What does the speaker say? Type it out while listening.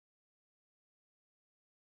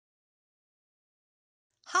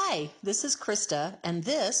Hi, this is Krista, and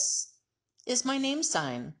this is my name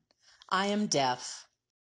sign. I am deaf.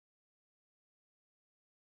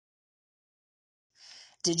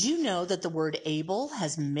 Did you know that the word able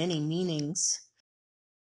has many meanings?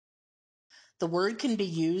 The word can be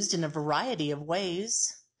used in a variety of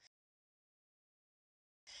ways.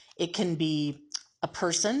 It can be a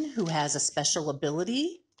person who has a special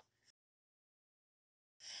ability.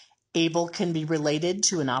 Able can be related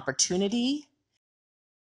to an opportunity.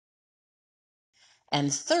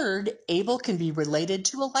 And third, able can be related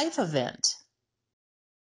to a life event.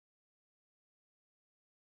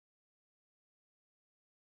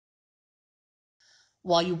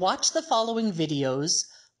 While you watch the following videos,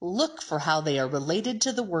 look for how they are related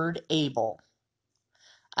to the word able.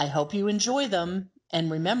 I hope you enjoy them, and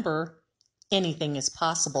remember, anything is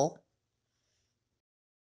possible.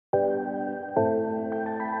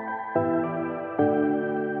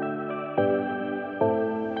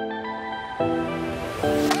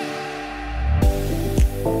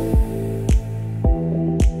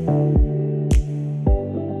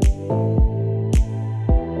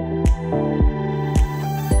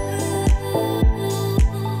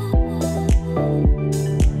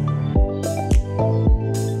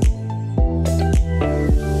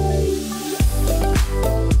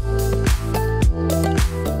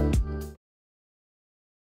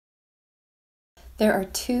 There are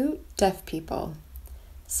two deaf people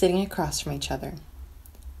sitting across from each other.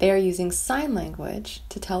 They are using sign language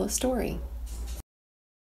to tell a story.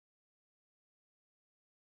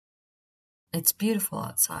 It's beautiful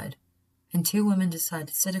outside, and two women decide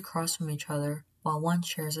to sit across from each other while one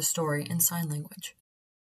shares a story in sign language.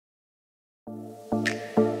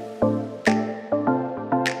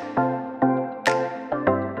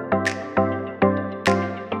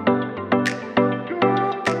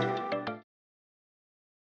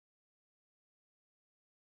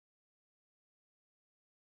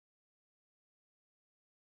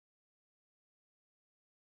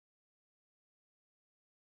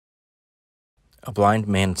 A blind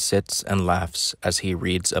man sits and laughs as he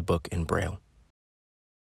reads a book in Braille.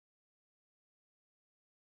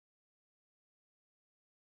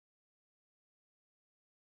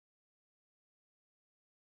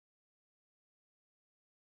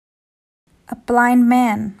 A blind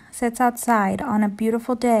man sits outside on a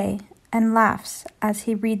beautiful day and laughs as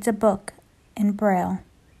he reads a book in Braille.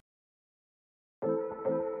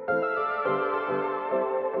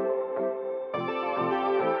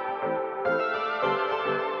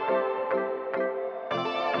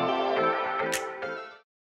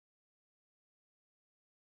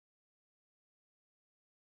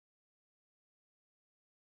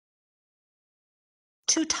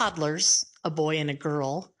 Two toddlers, a boy and a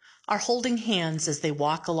girl, are holding hands as they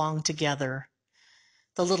walk along together.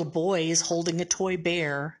 The little boy is holding a toy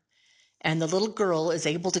bear, and the little girl is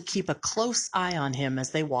able to keep a close eye on him as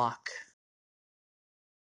they walk.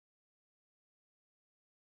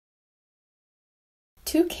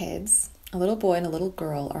 Two kids, a little boy and a little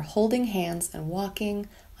girl, are holding hands and walking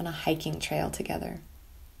on a hiking trail together.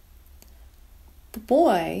 The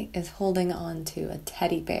boy is holding on to a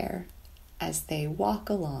teddy bear as they walk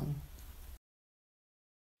along.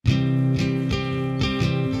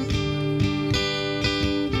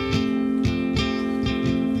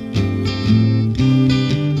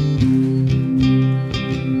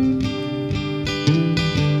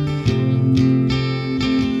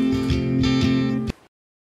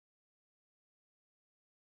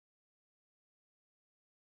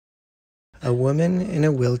 A woman in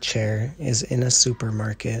a wheelchair is in a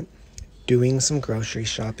supermarket doing some grocery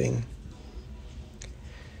shopping.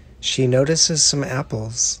 She notices some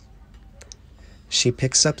apples. She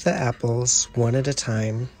picks up the apples one at a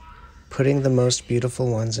time, putting the most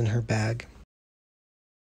beautiful ones in her bag.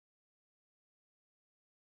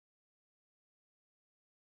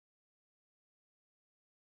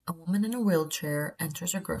 A woman in a wheelchair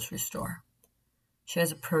enters a grocery store. She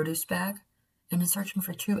has a produce bag and is searching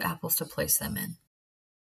for two apples to place them in.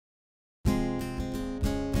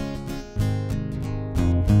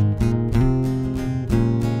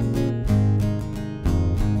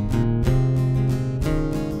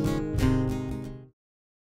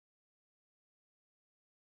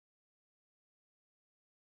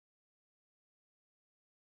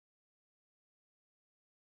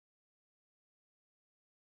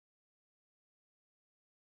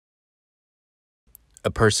 A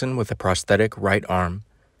person with a prosthetic right arm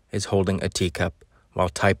is holding a teacup while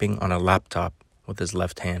typing on a laptop with his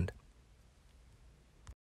left hand.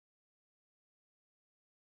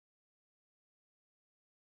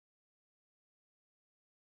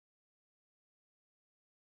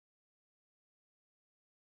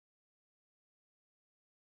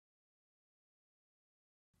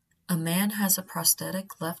 A man has a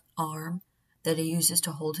prosthetic left arm that he uses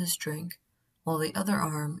to hold his drink, while the other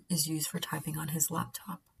arm is used for typing on his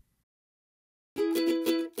laptop.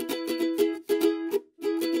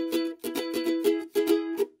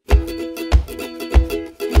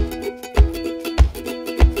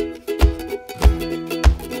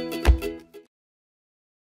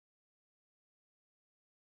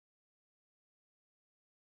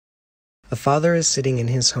 A father is sitting in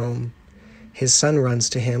his home. His son runs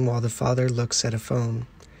to him while the father looks at a phone.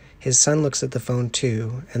 His son looks at the phone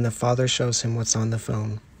too, and the father shows him what's on the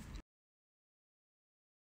phone.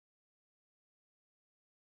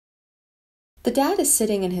 The dad is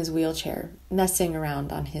sitting in his wheelchair, messing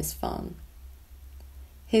around on his phone.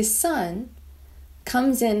 His son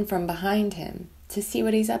comes in from behind him to see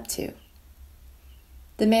what he's up to.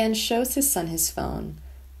 The man shows his son his phone,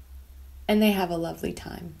 and they have a lovely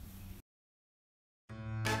time.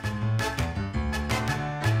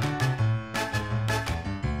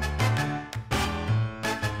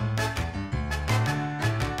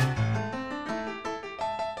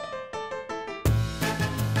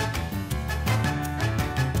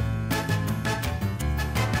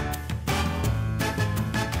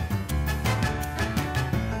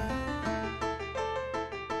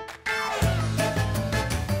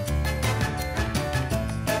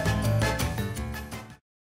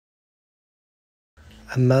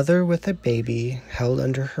 A mother with a baby held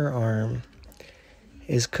under her arm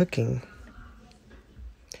is cooking.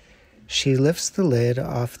 She lifts the lid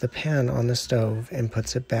off the pan on the stove and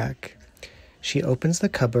puts it back. She opens the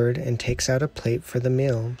cupboard and takes out a plate for the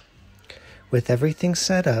meal. With everything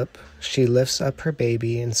set up, she lifts up her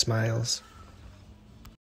baby and smiles.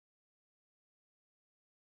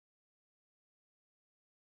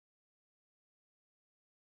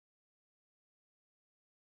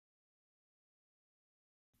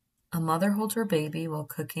 A mother holds her baby while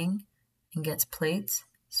cooking and gets plates,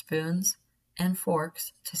 spoons, and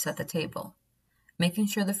forks to set the table. Making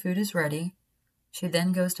sure the food is ready, she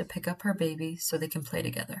then goes to pick up her baby so they can play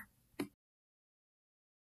together.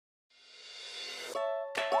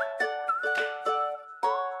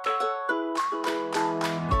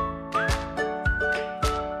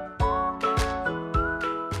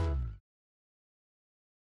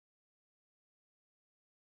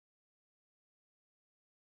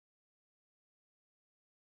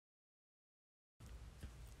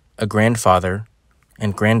 A grandfather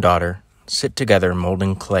and granddaughter sit together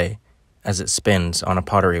molding clay as it spins on a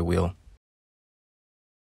pottery wheel.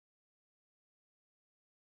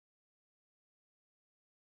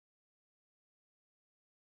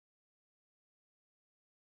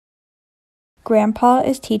 Grandpa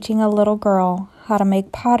is teaching a little girl how to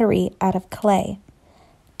make pottery out of clay.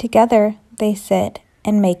 Together, they sit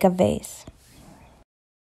and make a vase.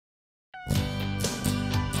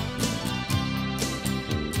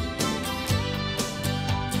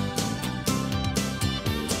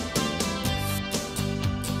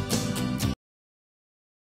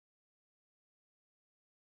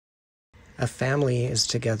 A family is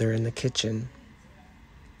together in the kitchen.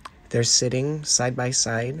 They're sitting side by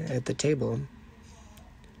side at the table.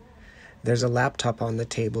 There's a laptop on the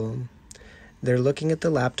table. They're looking at the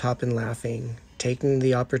laptop and laughing, taking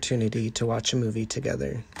the opportunity to watch a movie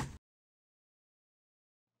together.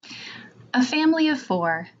 A family of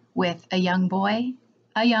 4 with a young boy,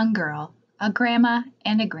 a young girl, a grandma,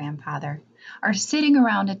 and a grandfather are sitting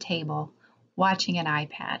around a table watching an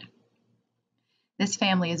iPad. This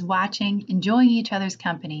family is watching, enjoying each other's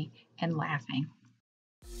company, and laughing.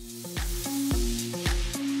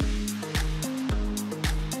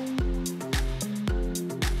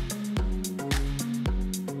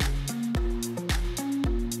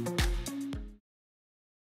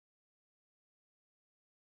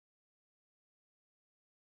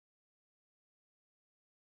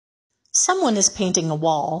 Someone is painting a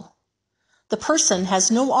wall. The person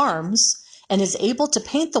has no arms and is able to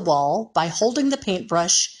paint the wall by holding the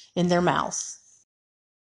paintbrush in their mouth.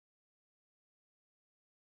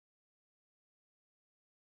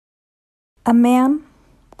 A man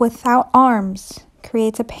without arms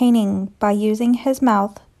creates a painting by using his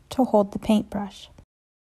mouth to hold the paintbrush.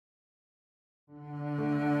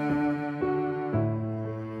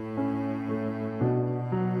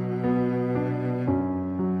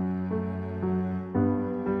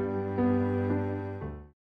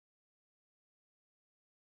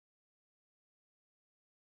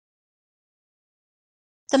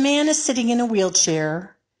 The man is sitting in a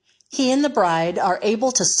wheelchair. He and the bride are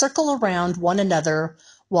able to circle around one another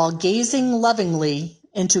while gazing lovingly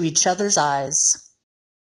into each other's eyes.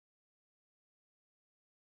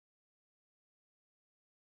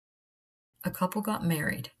 A couple got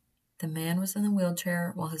married. The man was in the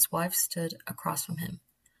wheelchair while his wife stood across from him.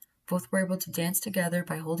 Both were able to dance together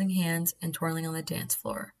by holding hands and twirling on the dance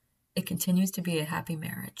floor. It continues to be a happy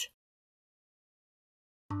marriage.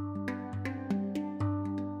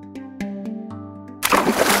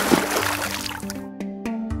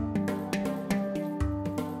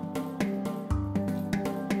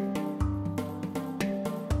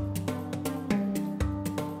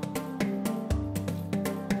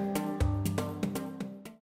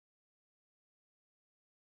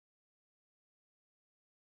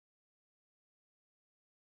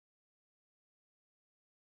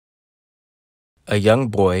 A young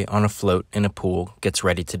boy on a float in a pool gets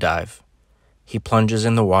ready to dive. He plunges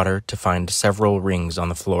in the water to find several rings on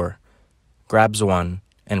the floor, grabs one,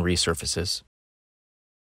 and resurfaces.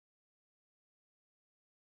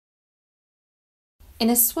 In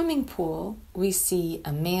a swimming pool, we see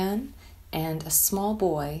a man and a small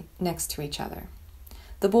boy next to each other.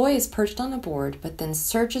 The boy is perched on a board, but then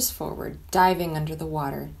surges forward, diving under the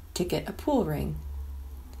water to get a pool ring.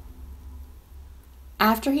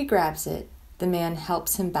 After he grabs it, the man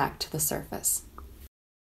helps him back to the surface.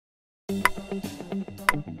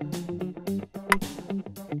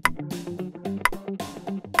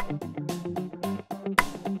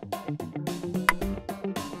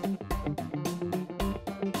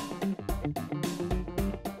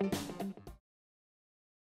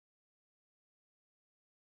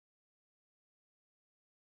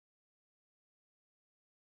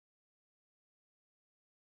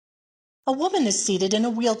 A woman is seated in a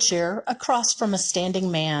wheelchair across from a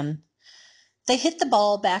standing man. They hit the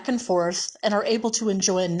ball back and forth and are able to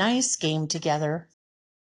enjoy a nice game together.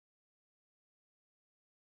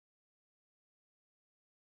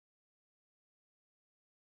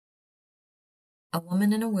 A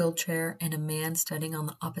woman in a wheelchair and a man standing on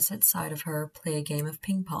the opposite side of her play a game of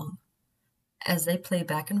ping pong. As they play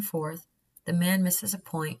back and forth, the man misses a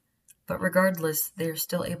point, but regardless, they are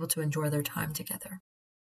still able to enjoy their time together.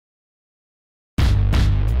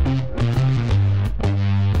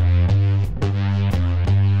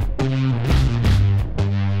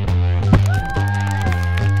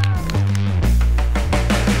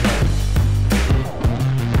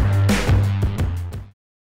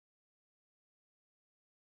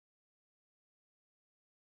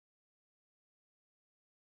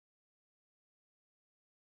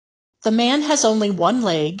 The man has only one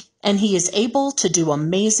leg, and he is able to do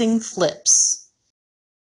amazing flips.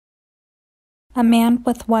 A man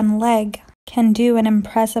with one leg can do an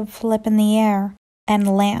impressive flip in the air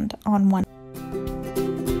and land on one.